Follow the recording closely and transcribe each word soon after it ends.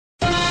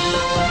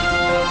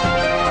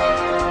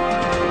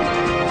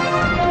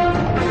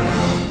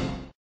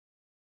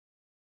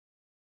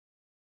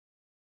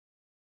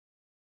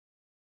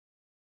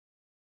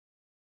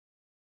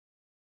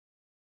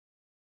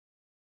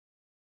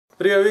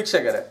ಪ್ರಿಯ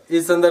ವೀಕ್ಷಕರೇ, ಈ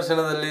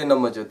ಸಂದರ್ಶನದಲ್ಲಿ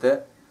ನಮ್ಮ ಜೊತೆ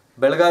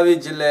ಬೆಳಗಾವಿ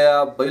ಜಿಲ್ಲೆಯ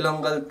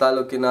ಬೈಲಹೊಂಗಲ್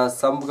ತಾಲೂಕಿನ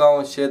ಸಂಬಗಾಂವ್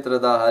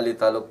ಕ್ಷೇತ್ರದ ಹಾಲಿ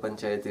ತಾಲೂಕ್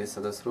ಪಂಚಾಯಿತಿ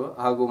ಸದಸ್ಯರು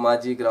ಹಾಗೂ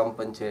ಮಾಜಿ ಗ್ರಾಮ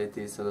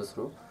ಪಂಚಾಯಿತಿ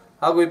ಸದಸ್ಯರು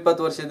ಹಾಗೂ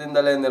 20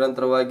 ವರ್ಷದಿಂದಲೇ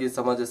ನಿರಂತರವಾಗಿ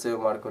ಸಮಾಜ ಸೇವೆ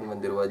ಮಾಡ್ಕೊಂಡು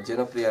ಬಂದಿರುವ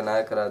ಜನಪ್ರಿಯ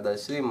ನಾಯಕರಾದ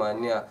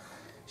ಶ್ರೀಮಾನ್ಯ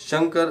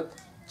ಶಂಕರ್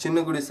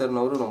ಚಿನ್ನಗುಡಿ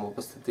ಸರ್ನವರು ನಮ್ಮ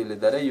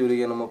ಉಪಸ್ಥಿತಿಯಲ್ಲಿದ್ದಾರೆ.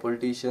 ಇವರಿಗೆ ನಮ್ಮ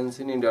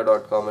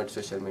politiciansinindia.com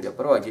ಸೋಷಿಯಲ್ ಮೀಡಿಯಾ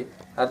ಪರವಾಗಿ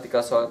ಆರ್ಥಿಕ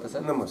ಸ್ವಾಗತ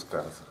ಸರ್.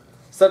 ನಮಸ್ಕಾರ ಸರ್.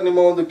 ಸರ್,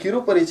 ನಿಮ್ಮ ಒಂದು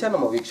ಕಿರು ಪರಿಚಯ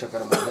ನಮ್ಮ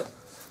ವೀಕ್ಷಕರ ಮೇಲೆ.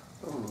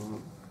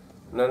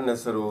 ನನ್ನ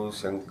ಹೆಸರು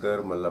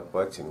ಶಂಕರ್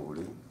ಮಲ್ಲಪ್ಪ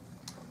ಚಿನ್ನಗುಡಿ.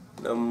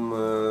 ನಮ್ಮ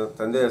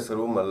ತಂದೆ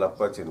ಹೆಸರು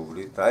ಮಲ್ಲಪ್ಪ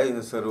ಚಿನ್ನಗುಡಿ, ತಾಯಿ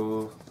ಹೆಸರು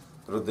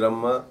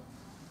ರುದ್ರಮ್ಮ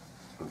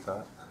ಅಂತ,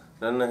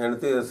 ನನ್ನ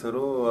ಹೆಂಡತಿ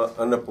ಹೆಸರು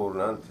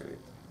ಅನ್ನಪೂರ್ಣ ಅಂತೇಳಿ.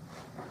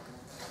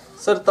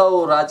 ಸರ್, ತಾವು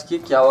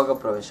ರಾಜಕೀಯಕ್ಕೆ ಯಾವಾಗ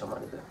ಪ್ರವೇಶ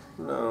ಮಾಡಿದೆ?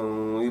 ನಾವು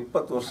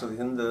 20 ವರ್ಷದ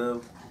ಹಿಂದೆ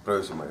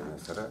ಪ್ರವೇಶ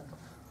ಮಾಡಿದ್ದೇನೆ ಸರ್.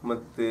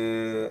 ಮತ್ತು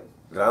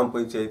ಗ್ರಾಮ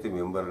ಪಂಚಾಯಿತಿ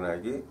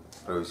ಮೆಂಬರ್ನಾಗಿ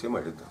ಪ್ರವೇಶ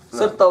ಮಾಡಿದ್ದು.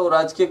 ಸರ್, ತಾವು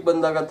ರಾಜಕೀಯಕ್ಕೆ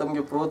ಬಂದಾಗ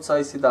ತಮಗೆ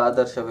ಪ್ರೋತ್ಸಾಹಿಸಿದ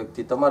ಆದರ್ಶ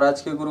ವ್ಯಕ್ತಿ, ತಮ್ಮ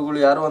ರಾಜಕೀಯ ಗುರುಗಳು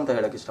ಯಾರು ಅಂತ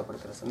ಹೇಳಕ್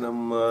ಇಷ್ಟಪಡ್ತಾರೆ ಸರ್?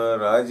 ನಮ್ಮ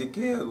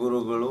ರಾಜಕೀಯ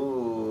ಗುರುಗಳು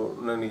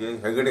ನನಗೆ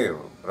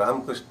ಹೆಗಡೆಯವರು,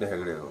 ರಾಮಕೃಷ್ಣ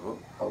ಹೆಗಡೆಯವರು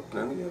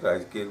ನನಗೆ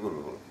ರಾಜಕೀಯ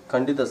ಗುರುಗಳು.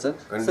 ಖಂಡಿತ ಸರ್.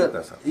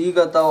 ಖಂಡಿತ ಸರ್. ಈಗ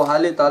ತಾವು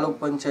ಹಾಲಿ ತಾಲೂಕ್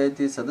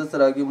ಪಂಚಾಯಿತಿ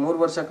ಸದಸ್ಯರಾಗಿ 3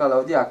 ವರ್ಷ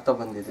ಕಾಲಾವಧಿ ಆಗ್ತಾ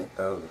ಬಂದಿದೆ.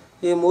 ಹೌದು.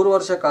 ಈ 3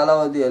 ವರ್ಷ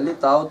ಕಾಲಾವಧಿಯಲ್ಲಿ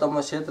ತಾವು ತಮ್ಮ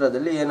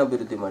ಕ್ಷೇತ್ರದಲ್ಲಿ ಏನು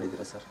ಅಭಿವೃದ್ಧಿ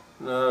ಮಾಡಿದ್ರೆ ಸರ್?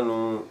 ನಾನು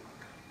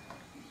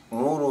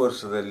 3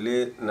 ವರ್ಷದಲ್ಲಿ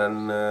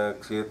ನನ್ನ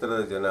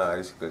ಕ್ಷೇತ್ರದ ಜನ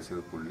ಆರಿಸಿ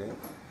ಕಳಿಸಿದ ಕೂಡಲೇ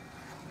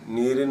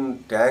ನೀರಿನ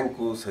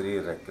ಟ್ಯಾಂಕು ಸರಿ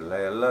ಇರಕ್ಕಿಲ್ಲ,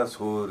 ಎಲ್ಲ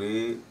ಸೋರಿ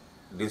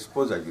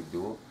ಡಿಸ್ಪೋಸ್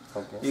ಆಗಿದ್ದವು.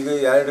 ಈಗ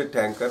 2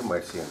 ಟ್ಯಾಂಕರ್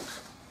ಮಾಡಿಸೇನ್ರಿ.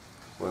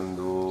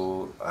 ಒಂದು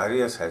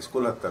RS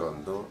ಹೈಸ್ಕೂಲ್ ಹತ್ತಾರ,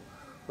 ಒಂದು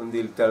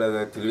ಇಲ್ಲಿ ತೆಳಗ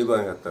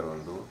ತಿಳಿಬಾಂಗ್ ಹತ್ತಾರ,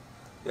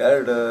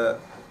 2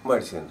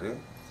 ಮಾಡಿಸೇನ್ರಿ.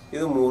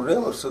 ಇದು 3ನೇ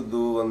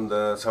ವರ್ಷದ್ದು ಒಂದು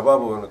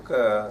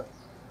ಸಭಾಭವನಕ್ಕೆ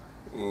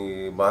ಈ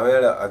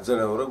ಬಾವೇಳ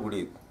ಅಜ್ಜನವರ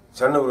ಗುಡಿ,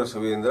 ಚನ್ನವರ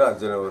ಸಭೆಯಿಂದ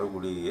ಅಜ್ಜನವರ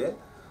ಗುಡಿಗೆ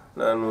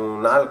ನಾನು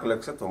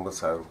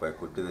 4,90,000 ರೂಪಾಯಿ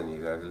ಕೊಟ್ಟಿದ್ದೇನೆ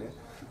ಈಗಾಗಲೇ.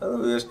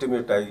 ಅದು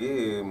ಎಸ್ಟಿಮೇಟ್ ಆಗಿ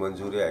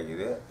ಮಂಜೂರಿ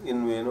ಆಗಿದೆ.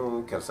 ಇನ್ನೇನು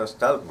ಕೆಲಸ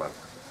ಸ್ಟಾರ್ಟ್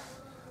ಮಾಡ್ತಾರೆ.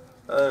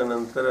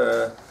 ನಂತರ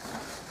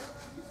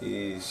ಈ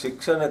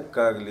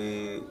ಶಿಕ್ಷಣಕ್ಕಾಗಲಿ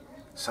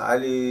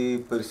ಶಾಲೆ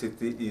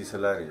ಪರಿಸ್ಥಿತಿ ಈ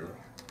ಸಲ ರೀ,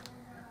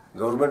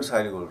 ಗೌರ್ಮೆಂಟ್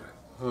ಶಾಲೆಗಳು ರೀ,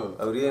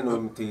 ಅವ್ರೇನು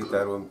ಒಮ್ಮೆ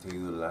ತೆಗಿತಾರೆ, ಒಮ್ಮೆ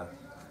ತೆಗಿದಿಲ್ಲ.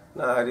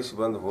 ನಾ ಆರಿಸಿ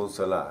ಬಂದು ಹೋದ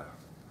ಸಲ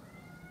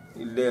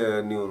ಇಲ್ಲೇ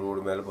ನೀವು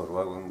ರೋಡ್ ಮೇಲೆ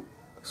ಬರುವಾಗ ಒಂದು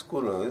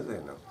ಸ್ಕೂಲ್ ಇದೆ,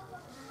 ನಾವು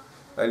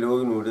ಅಲ್ಲಿ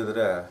ಹೋಗಿ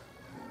ನೋಡಿದ್ರೆ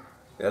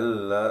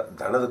ಎಲ್ಲ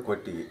ದನದ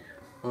ಕೊಟ್ಟಿಗೆ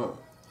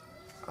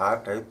ಆ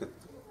ಟೈಪ್ ಇತ್ತು.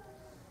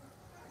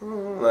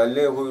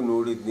 ಅಲ್ಲೇ ಹೋಗಿ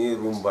ನೋಡಿದ್ನಿ.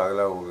 ರೂಮ್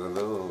ಬಾಗಿಲ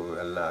ಹೋಗೋದು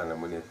ಎಲ್ಲ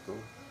ನಮೂನೆ ಇತ್ತು.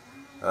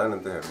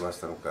 ಆನಂತರ ಹೆಡ್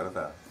ಮಾಸ್ತರ್ನ ಕರೆದ,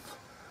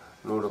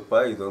 ನೋಡಪ್ಪ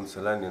ಇದೊಂದು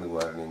ಸಲ ನಿನಗೆ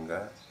ವಾರ್ನಿಂಗ,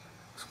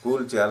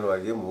 ಸ್ಕೂಲ್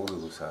ಚಾಲುವಾಗಿ 3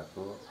 ದಿವಸ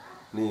ಆಯ್ತು,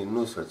 ನೀ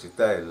ಇನ್ನೂ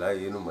ಸ್ವಚ್ಛತಾ ಇಲ್ಲ,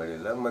 ಏನೂ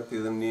ಮಾಡಿಲ್ಲ, ಮತ್ತು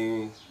ಇದನ್ನು ನೀ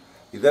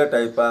ಇದೇ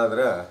ಟೈಪ್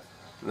ಆದ್ರೆ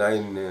ನಾ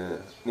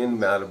ನಿನ್ನ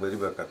ಮ್ಯಾಲೆ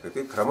ಬರಿಬೇಕಾಕೈತಿ,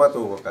 ಕ್ರಮ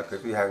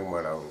ತೊಗೋಬೇಕಾಕೈತಿ, ಹ್ಯಾಂಗೆ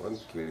ಮಾಡವು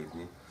ಅಂತ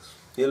ಕೇಳಿದ್ನಿ.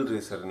 ಇಲ್ರಿ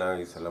ಸರ್, ನಾವು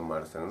ಈ ಸಲ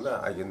ಮಾಡಿಸ್ತೇನೆ ಅಂದ್ರೆ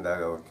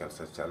ಆಗಿಂದಾಗ ಅವ್ರ ಕೆಲಸ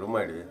ಚಾಲೂ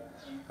ಮಾಡಿ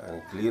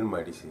ಕ್ಲೀನ್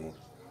ಮಾಡಿಸಿ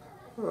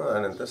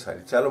ಆನಂತರ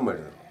ಶಾಲೆ ಚಾಲೂ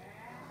ಮಾಡಿದರು.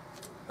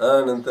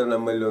 ಆನಂತರ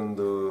ನಮ್ಮಲ್ಲಿ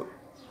ಒಂದು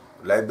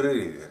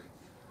ಲೈಬ್ರರಿ ಇದೆ,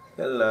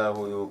 ಎಲ್ಲ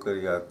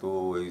ಯುವಕರಿಗೆ ಆಯ್ತು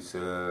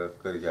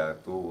ವಯಸ್ಕರಿಗೆ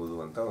ಆಯ್ತು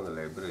ಓದುವಂಥ ಒಂದು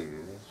ಲೈಬ್ರರಿ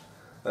ಇದೆ.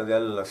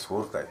 ಅದೆಲ್ಲ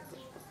ಸೋರ್ತಾ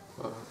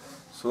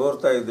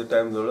ಇದ್ದ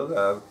ಟೈಮ್ದೊಳಗೆ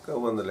ಅದಕ್ಕೆ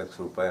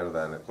 1,00,000 ರೂಪಾಯಿ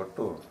ಅನುದಾನ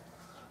ಕೊಟ್ಟು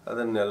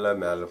ಅದನ್ನೆಲ್ಲ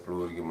ಮ್ಯಾಲೆ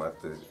ಫ್ಲೋರ್ಗೆ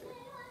ಮತ್ತೆ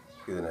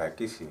ಇದನ್ನು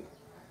ಹಾಕಿಸಿ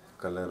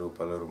ಕಲರು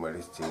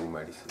ಮಾಡಿಸಿ ಚೇಂಜ್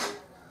ಮಾಡಿಸಿ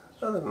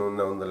ಅದನ್ನು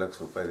 1,00,000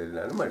 ರೂಪಾಯಿದಲ್ಲಿ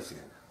ನಾನು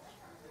ಮಾಡಿಸಿದ್ದೇನೆ.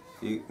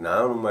 ಈಗ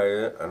ನಾನು ಮಾಡಿ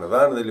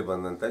ಅನುದಾನದಲ್ಲಿ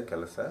ಬಂದಂಥ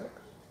ಕೆಲಸ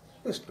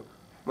ಎಷ್ಟು.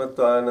 ಮತ್ತು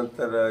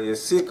ಆನಂತರ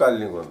SC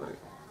ಕಾಲನಿಗೆ ಬಂದ್ರಿ,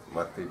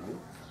 ಮತ್ತೆ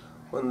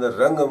ಒಂದು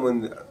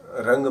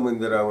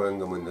ರಂಗಮಂದಿರ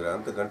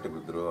ಅಂತ ಗಂಟೆ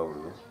ಬಿದ್ದರು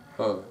ಅವರು,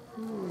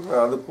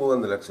 ಅದಕ್ಕೂ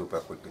 1,00,000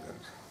 ರೂಪಾಯಿ ಕೊಟ್ಟಿದ್ದೇನೆ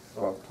ರೀ.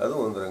 ಅದು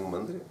ಒಂದು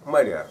ರಂಗಮಂದಿರ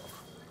ಮಾಡ್ಯಾರ.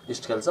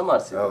 ಇಷ್ಟು ಕೆಲಸ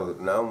ಮಾಡಿಸಿ? ಹೌದು,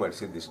 ನಾವು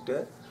ಮಾಡಿಸಿದ್ದಿಷ್ಟೇ.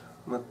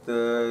 ಮತ್ತು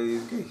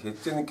ಇದಕ್ಕೆ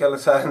ಹೆಚ್ಚಿನ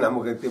ಕೆಲಸ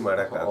ನಮಗಂತಿ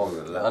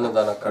ಮಾಡೋಕ್ಕಾಗೋದಿಲ್ಲ,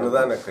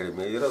 ಅನುದಾನ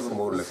ಕಡಿಮೆ ಇರೋದು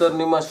 3 ಲಕ್ಷ. ಸರ್,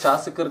 ನಿಮ್ಮ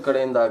ಶಾಸಕರ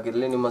ಕಡೆಯಿಂದ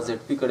ಆಗಿರಲಿ, ನಿಮ್ಮ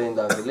ZP ಕಡೆಯಿಂದ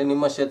ಆಗಿರಲಿ,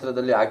 ನಿಮ್ಮ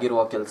ಕ್ಷೇತ್ರದಲ್ಲಿ ಆಗಿರುವ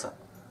ಕೆಲಸ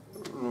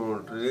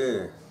ನೋಡ್ರಿ,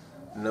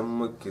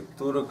 ನಮ್ಮ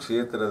ಕಿತ್ತೂರು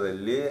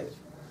ಕ್ಷೇತ್ರದಲ್ಲಿ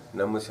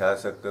ನಮ್ಮ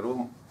ಶಾಸಕರು,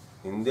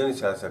 ಹಿಂದಿನ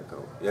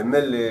ಶಾಸಕರು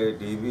MLA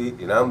DB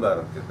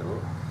ಇನಾಮದಾರ್ ಅಂತಿದ್ರು.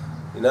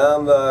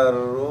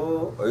 ಇನಾಮದಾರರು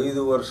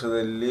 5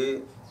 ವರ್ಷದಲ್ಲಿ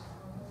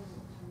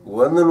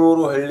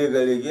 100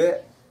 ಹಳ್ಳಿಗಳಿಗೆ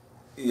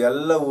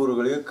ಎಲ್ಲ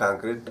ಊರುಗಳಿಗೆ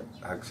ಕಾಂಕ್ರೀಟ್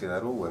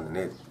ಹಾಕ್ಸಿದಾರು.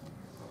 ಒಂದನೇ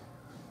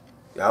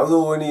ಯಾವುದೋ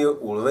ಓಣಿ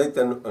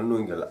ಉಳ್ದೈತೆ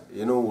ಅನ್ನೋಂಗಿಲ್ಲ,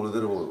 ಏನೋ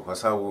ಉಳಿದಿರ್ಬೋದು,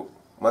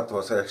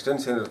 ಹೊಸ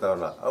ಎಕ್ಸ್ಟೆನ್ಷನ್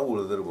ಇರ್ತಾವಲ್ಲ ಅವು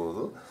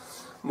ಉಳಿದಿರ್ಬೋದು.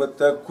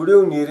 ಮತ್ತು ಕುಡಿಯೋ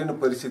ನೀರಿನ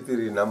ಪರಿಸ್ಥಿತಿ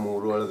ರೀ ನಮ್ಮ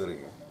ಊರು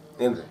ಒಳಗರಿಗೆ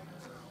ಏನ್ರಿ,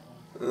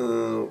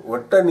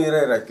 ಒಟ್ಟ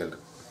ನೀರೇ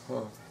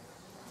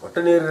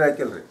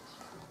ಇರಾಕಿಲ್ರಿ,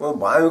 ಒಂದು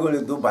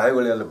ಬಾವಿಗಳಿದ್ದು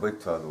ಬಾವಿಗಳೆಲ್ಲ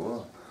ಬಚ್ಚು ಆದವು.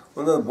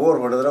 ಒಂದೊಂದು ಬೋರ್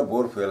ಹೊಡೆದ್ರೆ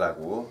ಬೋರ್ ಫೇಲ್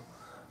ಆಗುವು.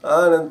 ಆ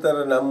ನಂತರ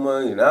ನಮ್ಮ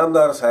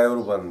ಇನಾಮದಾರ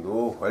ಸಾಹೇಬರು ಬಂದು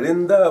ಹೊಳಿ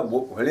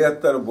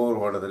ಹತ್ತರ ಬೋರ್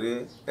ಹೊಡೆದ್ರಿ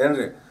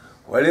ಏನ್ರಿ,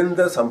 ಹೊಳಿಂದ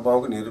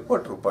ಸಂಪರ್ಕ ನೀರು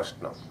ಕೊಟ್ಟರು.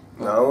 ಫಸ್ಟ್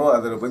ನಾವು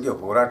ಅದರ ಬಗ್ಗೆ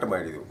ಹೋರಾಟ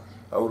ಮಾಡಿದೆವು.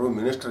 ಅವರು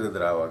ಮಿನಿಸ್ಟರ್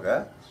ಇದ್ರು, ಆವಾಗ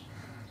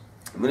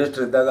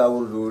ಮಿನಿಸ್ಟರ್ ಇದ್ದಾಗ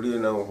ಅವ್ರು ನೋಡಿ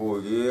ನಾವು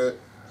ಹೋಗಿ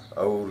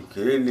ಅವ್ರ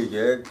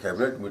ಕೇಳಿಗೆ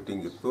ಕ್ಯಾಬಿನೆಟ್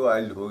ಮೀಟಿಂಗ್ ಇತ್ತು,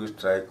 ಅಲ್ಲಿ ಹೋಗಿ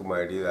ಸ್ಟ್ರೈಕ್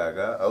ಮಾಡಿದಾಗ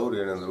ಅವ್ರು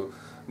ಏನಂದ್ರು,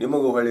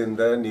 ನಿಮಗೆ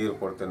ಹೊಳಿಯಿಂದ ನೀರು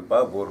ಕೊಡ್ತೇನಪ್ಪ,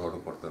 ಬೋರ್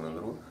ಹೊಡೆದು ಕೊಡ್ತೇನೆ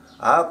ಅಂದರು.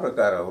 ಆ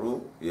ಪ್ರಕಾರ ಅವರು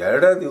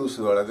 2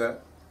 ದಿವಸದೊಳಗೆ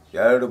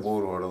 2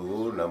 ಬೋರ್ ಹೊಡೆದು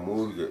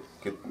ನಮ್ಮೂರಿಗೆ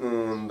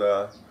ಒಂದು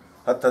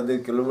 10-15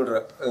 ಕಿಲೋಮೀಟ್ರ್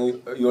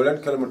 7-8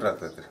 ಕಿಲೋಮೀಟ್ರ್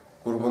ಆಗ್ತೈತೆ ರೀ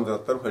ಕುರ್ಬಂದ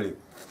ಹತ್ತರ ಹೊಳಿ.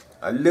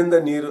 ಅಲ್ಲಿಂದ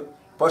ನೀರು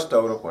ಫಸ್ಟ್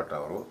ಅವರು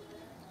ಕೊಟ್ಟವರು.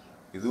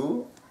 ಇದು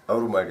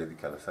ಅವರು ಮಾಡಿದ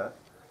ಕೆಲಸ.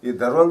 ಈ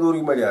ಧರ್ಮದ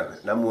ಊರಿಗೆ ಮಾಡ್ಯಾರ್ರಿ.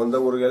 ನಮ್ಮ ಒಂದೇ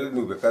ಊರಿಗೆಲ್ಲ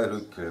ನೀವು ಬೇಕಾದ್ರೆ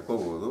ಹೋಗಿ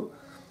ಕೇಳ್ಕೋಬೋದು.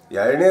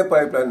 2ನೇ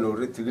ಪೈಪ್ಲೈನ್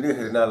ನೋಡ್ರಿ, ತಿಗಡಿ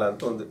ಹರಿನಾಳ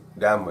ಅಂತ ಒಂದು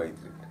ಡ್ಯಾಮ್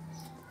ಐತ್ರಿ,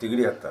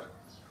 ತಿಗಡಿ ಹತ್ತಾರ.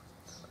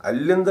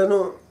 ಅಲ್ಲಿಂದನೂ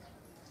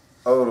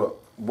ಅವರು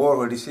ಬೋರ್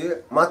ಹೊಡಿಸಿ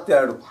ಮತ್ತೆ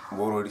 2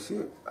 ಬೋರ್ ಹೊಡಿಸಿ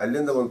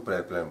ಅಲ್ಲಿಂದ ಒಂದು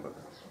ಪೈಪ್ಲೈನ್ ಬಂದ.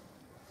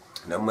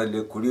 ನಮ್ಮಲ್ಲಿ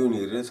ಕುಡಿಯುವ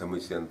ನೀರಿನ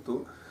ಸಮಸ್ಯೆ ಅಂತೂ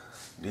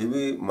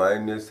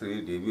ಮಾನ್ಯ ಶ್ರೀ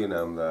DB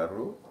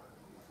ನಾಮದಾರರು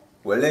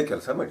ಒಳ್ಳೆ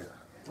ಕೆಲಸ ಮಾಡಿದ್ದಾರೆ.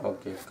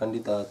 ಓಕೆ,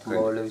 ಖಂಡಿತ ತುಂಬ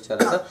ಒಳ್ಳೆ ವಿಚಾರ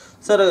ಸರ್.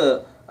 ಸರ್,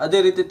 ಅದೇ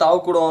ರೀತಿ ತಾವು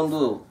ಕೂಡ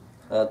ಒಂದು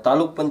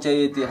ತಾಲೂಕ್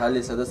ಪಂಚಾಯಿತಿ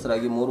ಹಾಲಿ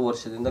ಸದಸ್ಯರಾಗಿ 3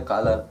 ವರ್ಷದಿಂದ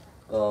ಕಾಲ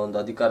ಒಂದು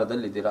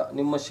ಅಧಿಕಾರದಲ್ಲಿದ್ದೀರಾ.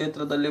 ನಿಮ್ಮ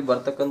ಕ್ಷೇತ್ರದಲ್ಲಿ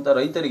ಬರ್ತಕ್ಕಂಥ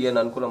ರೈತರಿಗೆ ಏನು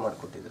ಅನುಕೂಲ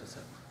ಮಾಡಿಕೊಟ್ಟಿದ್ದೀರಾ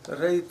ಸರ್?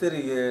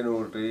 ರೈತರಿಗೆ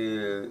ನೋಡ್ರಿ,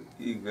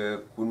 ಈಗ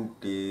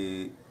ಕುಂಟಿ,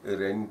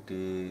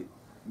 ರೆಂಟಿ,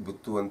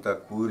 ಬಿತ್ತುವಂಥ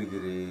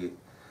ಕೂರಿಗಿರಿ,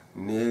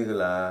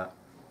 ನೇಗಲ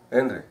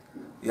ಏನ್ರಿ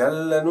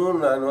ಎಲ್ಲನೂ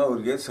ನಾನು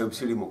ಅವ್ರಿಗೆ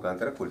ಸಬ್ಸಿಡಿ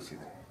ಮುಖಾಂತರ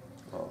ಕೊಡಿಸಿದೆ.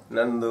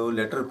 ನಂದು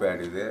ಲೆಟರ್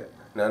ಪ್ಯಾಡ್ ಇದೆ.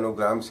 ನಾನು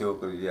ಗ್ರಾಮ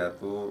ಸೇವಕರಿಗೆ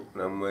ಆಯ್ತು,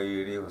 ನಮ್ಮ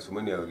ಇಡೀ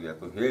ಹೊಸಮನಿ ಅವ್ರಿಗೆ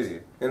ಆಯ್ತು ಹೇಳಿ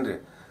ಏನ್ರಿ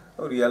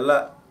ಅವ್ರಿಗೆಲ್ಲ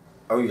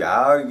ಅವ್ರು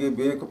ಯಾರಿಗೆ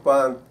ಬೇಕಪ್ಪ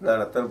ಅಂತ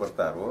ನಾನು ಹತ್ರ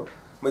ಬರ್ತಾರೋ,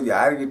 ಮತ್ತು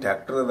ಯಾರಿಗೆ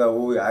ಟ್ರ್ಯಾಕ್ಟರ್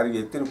ಅದಾವು, ಯಾರಿಗೆ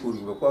ಎತ್ತಿನ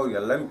ಕೂರಿಸ್ಬೇಕು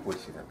ಅವ್ರಿಗೆಲ್ಲರಿಗೂ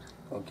ಕೊಡಿಸಿದ್ದಾನೆ.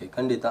 ಓಕೆ,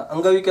 ಖಂಡಿತ.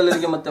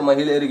 ಅಂಗವಿಕಲರಿಗೆ ಮತ್ತೆ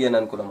ಮಹಿಳೆಯರಿಗೆ ಏನು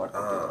ಅನುಕೂಲ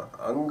ಮಾಡ್ತಾರೆ?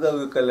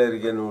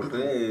 ಅಂಗವಿಕಲರಿಗೆ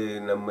ನೋಡ್ರಿ,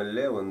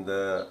 ನಮ್ಮಲ್ಲೇ ಒಂದು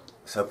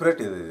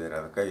ಸಪ್ರೇಟ್ ಇದ್ದಾರೆ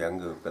ಅದಕ್ಕಾಗಿ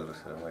ಅಂಗವಿಕಲರ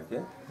ಸಲುವಾಗಿ.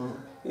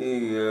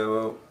 ಈಗ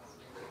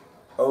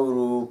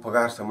ಅವರು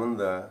ಪಗಾರ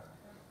ಸಂಬಂಧ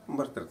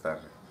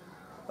ಬರ್ತಿರ್ತಾರೆ.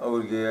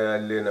 ಅವ್ರಿಗೆ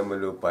ಅಲ್ಲಿ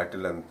ನಮ್ಮಲ್ಲಿ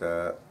ಪಾಟೀಲ್ ಅಂತ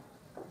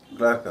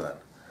ಕ್ಲಾರ್ಕ್ ಅದಾನ,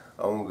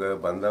 ಅವಂಗೆ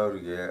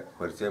ಬಂದವ್ರಿಗೆ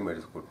ಪರಿಚಯ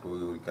ಮಾಡಿಸ್ಕೊಟ್ಟು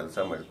ಇವ್ರಿಗೆ ಕೆಲಸ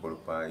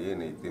ಮಾಡಿಕೊಡಪ್ಪ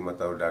ಏನೈತಿ,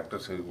 ಮತ್ತು ಅವ್ರು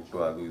ಡಾಕ್ಟರ್ ಸಿಗ್ಬಿಟ್ಟು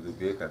ಅದು ಇದು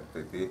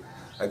ಬೇಕಾಗ್ತೈತಿ,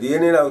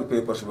 ಅದೇನೇನು ಅವ್ರಿಗೆ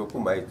ಪೇಪರ್ಸ್ ಬೇಕು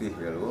ಮಾಹಿತಿ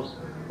ಹೇಳು,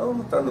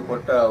 ಅವ್ರು ತಂದು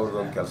ಕೊಟ್ಟ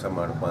ಅವ್ರದ್ದೊಂದು ಕೆಲಸ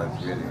ಮಾಡಪ್ಪ ಅಂತ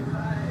ಹೇಳಿ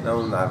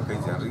ನಾವು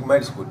 4-5 ಜನರಿಗೆ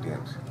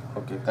ಮಾಡಿಸ್ಕೊಟ್ಟಿದ್ದೇನೆ.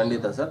 ಓಕೆ,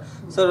 ಖಂಡಿತ ಸರ್.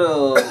 ಸರ್,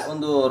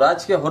 ಒಂದು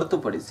ರಾಜಕೀಯ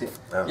ಹೊರತುಪಡಿಸಿ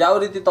ಯಾವ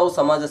ರೀತಿ ತಾವು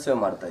ಸಮಾಜ ಸೇವೆ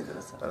ಮಾಡ್ತಾ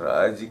ಇದ್ದೀರಾ ಸರ್?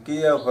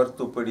 ರಾಜಕೀಯ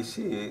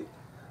ಹೊರತುಪಡಿಸಿ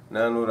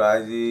ನಾನು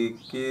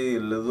ರಾಜಕೀಯ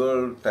ಇಲ್ಲದ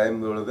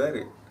ಟೈಮ್ದೊಳಗೆ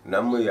ರೀ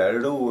ನಮ್ಮ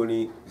 2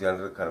 ಓಣಿ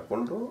ಜನರು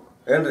ಕರ್ಕೊಂಡು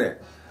ಏನ್ರಿ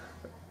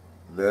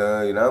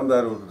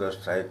ಇನಾಮದಾರ ವಿರುದ್ಧ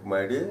ಸ್ಟ್ರೈಕ್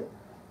ಮಾಡಿ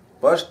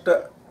ಫಸ್ಟ್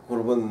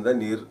ಕುರ್ಬಂದಿಂದ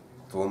ನೀರು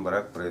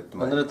ತೊಗೊಂಬರಕ್ಕೆ ಪ್ರಯತ್ನ.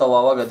 ಅಂದ್ರೆ ತಾವು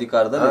ಅವಾಗ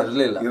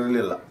ಅಧಿಕಾರದಲ್ಲಿ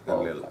ಇರಲಿಲ್ಲ.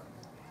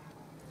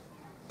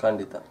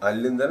 ಖಂಡಿತ.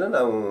 ಅಲ್ಲಿಂದನೇ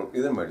ನಾವು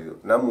ಇದನ್ನ ಮಾಡಿದ್ವಿ.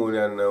 ನಮ್ಮ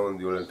ಓಣ್ಯಾನ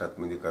ಒಂದು 7-8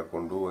 ಮಂದಿ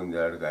ಕರ್ಕೊಂಡು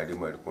 1-2 ಗಾಡಿ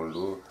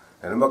ಮಾಡಿಕೊಂಡು,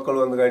 ಹೆಣ್ಮಕ್ಳು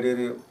 1 ಗಾಡಿ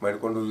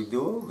ಮಾಡ್ಕೊಂಡು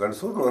ಹೋಗಿದ್ದೆವು,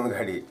 ಗಂಡಸೂರ್ನು 1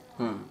 ಗಾಡಿ.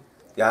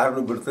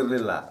 ಯಾರನ್ನು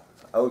ಬಿಡ್ತಿರ್ಲಿಲ್ಲ.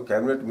 ಅವ್ರ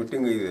ಕ್ಯಾಬಿನೆಟ್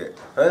ಮೀಟಿಂಗ್ ಇದೆ.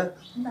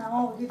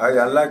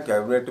 ಅದೆಲ್ಲ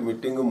ಕ್ಯಾಬಿನೆಟ್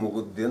ಮೀಟಿಂಗ್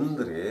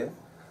ಮುಗಿದ್ದಂದ್ರೆ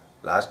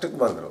ಲಾಸ್ಟಿಗೆ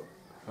ಬಂದರು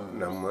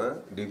ನಮ್ಮ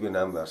DB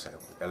ನಾಮದಾರ್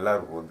ಸಾಹೇಬ್.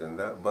 ಎಲ್ಲರೂ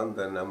ಹೋದಿಂದ ಬಂದ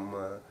ನಮ್ಮ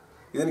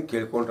ಇದನ್ನು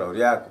ಕೇಳ್ಕೊಂಡ್ರು. ಅವ್ರು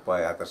ಯಾಕಪ್ಪ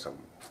ಯಾಕೆ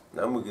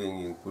ನಮಗೆ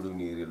ಹಿಂಗೆ ಕುಡಿಯೋ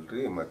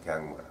ನೀರಿಲ್ರಿ, ಮತ್ತೆ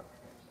ಹ್ಯಾಂಗೆ ಮಾಡ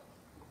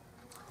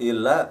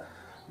ಇಲ್ಲ,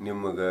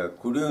 ನಿಮಗೆ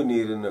ಕುಡಿಯೋ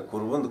ನೀರಿನ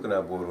ಕುರ್ಬಂದಕ್ಕೆ ನಾ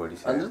ಬೋರ್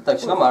ಹೊಡಿಸಿ ಅಂದ್ರೆ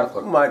ತಕ್ಷಣ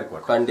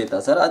ಮಾಡಿಕೊಡಿ. ಖಂಡಿತ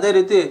ಸರ್. ಅದೇ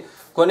ರೀತಿ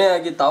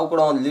ಕೊನೆಯಾಗಿ ತಾವು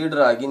ಕೂಡ ಒಂದು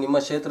ಲೀಡರ್ ಆಗಿ ನಿಮ್ಮ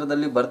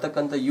ಕ್ಷೇತ್ರದಲ್ಲಿ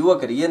ಬರ್ತಕ್ಕಂಥ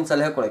ಯುವಕರಿಗೆ ಏನು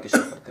ಸಲಹೆ ಕೊಡೋಕೆ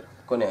ಇಷ್ಟಪಡ್ತೀರಿ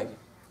ಕೊನೆಯಾಗಿ?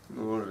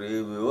 ನೋಡ್ರಿ,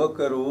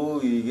 ಯುವಕರು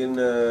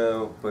ಈಗಿನ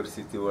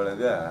ಪರಿಸ್ಥಿತಿ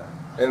ಒಳಗ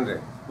ಏನ್ರಿ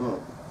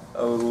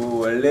ಅವರು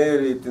ಒಳ್ಳೆ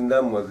ರೀತಿಯಿಂದ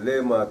ಮೊದಲೇ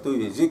ಮಾತು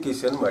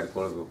ಎಜುಕೇಶನ್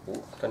ಮಾಡಿಕೊಳ್ಬೇಕು.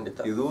 ಖಂಡಿತ,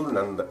 ಇದು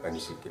ನಂದು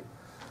ಅನಿಸಿಕೆ.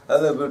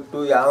 ಅದು ಬಿಟ್ಟು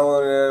ಯಾವ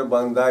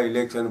ಬಂದ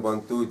ಇಲೆಕ್ಷನ್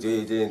ಬಂತು ಜೈ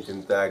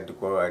ಅಂತಿಂತ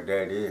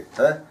ಅಡ್ಡಾಡಿ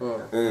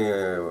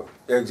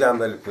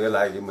ಎಕ್ಸಾಮ್ದಲ್ಲಿ ಫೇಲ್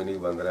ಆಗಿ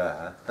ಮನೆಗೆ ಬಂದ್ರ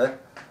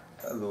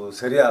ಅದು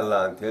ಸರಿ ಅಲ್ಲ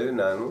ಅಂಥೇಳಿ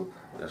ನಾನು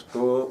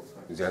ಎಷ್ಟೋ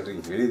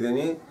ಜನರಿಗೆ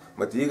ಹೇಳಿದ್ದೀನಿ.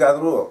 ಮತ್ತು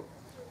ಈಗಾದರೂ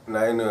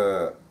ನಾನು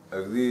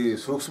ಅಗದಿ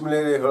ಸೂಕ್ಷ್ಮಲೇ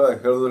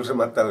ಹೇಳೋದಿಲ್ಲ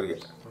ಮತ್ತು ಅವ್ರಿಗೆ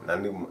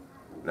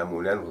ನಮ್ಮ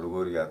ಮನ್ಯಾನ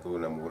ಹುಡುಗರಿಗೆ ಆಯ್ತು,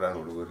 ನಮ್ಮ ಊರಾನ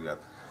ಹುಡುಗರಿಗೆ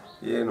ಆಯ್ತು,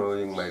 ಏನು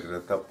ಹಿಂಗೆ ಮಾಡಿದ್ರೆ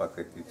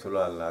ತಪ್ಪಾಕೈತಿ, ಚಲೋ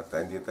ಅಲ್ಲ,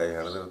 ತಂದೆ ತಾಯಿ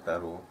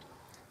ಹಿಡಿದಿರ್ತಾರೋ,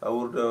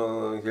 ಅವ್ರನ್ನ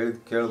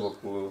ಹೇಳಿದ್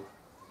ಕೇಳಬೇಕು,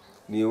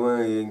 ನೀವು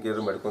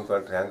ಹೆಂಗೇನು ಮಾಡ್ಕೊಂತ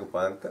ಹೊಂಟ್ರೆ ಹೆಂಗಪ್ಪ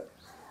ಅಂತ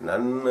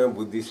ನನ್ನ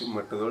ಬುದ್ಧಿ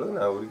ಮಟ್ಟದೊಳಗೆ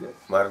ನಾವು ಅವರಿಗೆ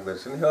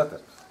ಮಾರ್ಗದರ್ಶನ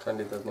ಹೇಳ್ತಾರೆ.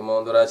 ಖಂಡಿತ. ನಿಮ್ಮ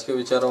ಒಂದು ರಾಜಕೀಯ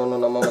ವಿಚಾರವನ್ನು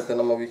ನಮ್ಮ ಮತ್ತು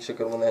ನಮ್ಮ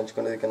ವೀಕ್ಷಕರ ಮುಂದೆ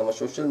ಹಂಚ್ಕೊಂಡಿದ್ದಕ್ಕೆ ನಮ್ಮ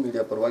ಸೋಷಿಯಲ್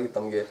ಮೀಡಿಯಾ ಪರವಾಗಿ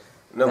ತಮಗೆ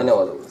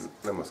ಧನ್ಯವಾದಗಳು.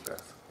 ನಮಸ್ಕಾರ.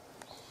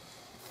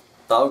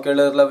 ತಾವು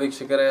ಕೇಳಿರಲ್ಲ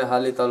ವೀಕ್ಷಕರೇ,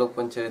 ಹಾಲಿ ತಾಲೂಕ್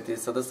ಪಂಚಾಯತಿ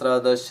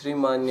ಸದಸ್ಯರಾದ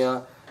ಶ್ರೀಮಾನ್ಯ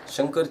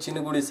ಶಂಕರ್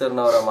ಚಿನ್ನಗುಡಿ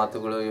ಸರ್ನವರ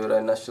ಮಾತುಗಳು. ಇವರ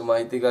ಇನ್ನಷ್ಟು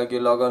ಮಾಹಿತಿಗಾಗಿ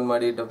ಲಾಗ್ ಆನ್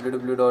ಮಾಡಿ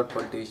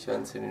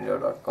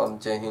www.politiciansinindia.com.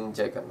 ಜೈ ಹಿಂದ್,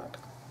 ಜೈ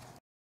ಕರ್ನಾಟಕ.